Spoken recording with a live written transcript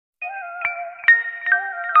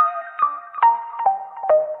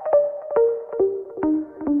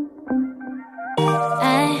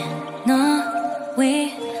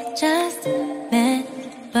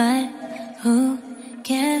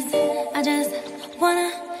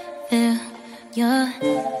Wanna feel your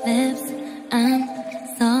lips, I'm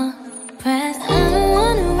so pressed. I don't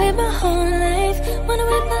wanna wait my whole life, wanna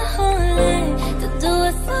wait my whole life to do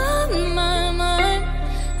what's on my mind.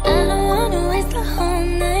 I don't wanna waste the whole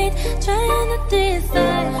night trying to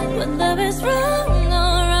decide what love is wrong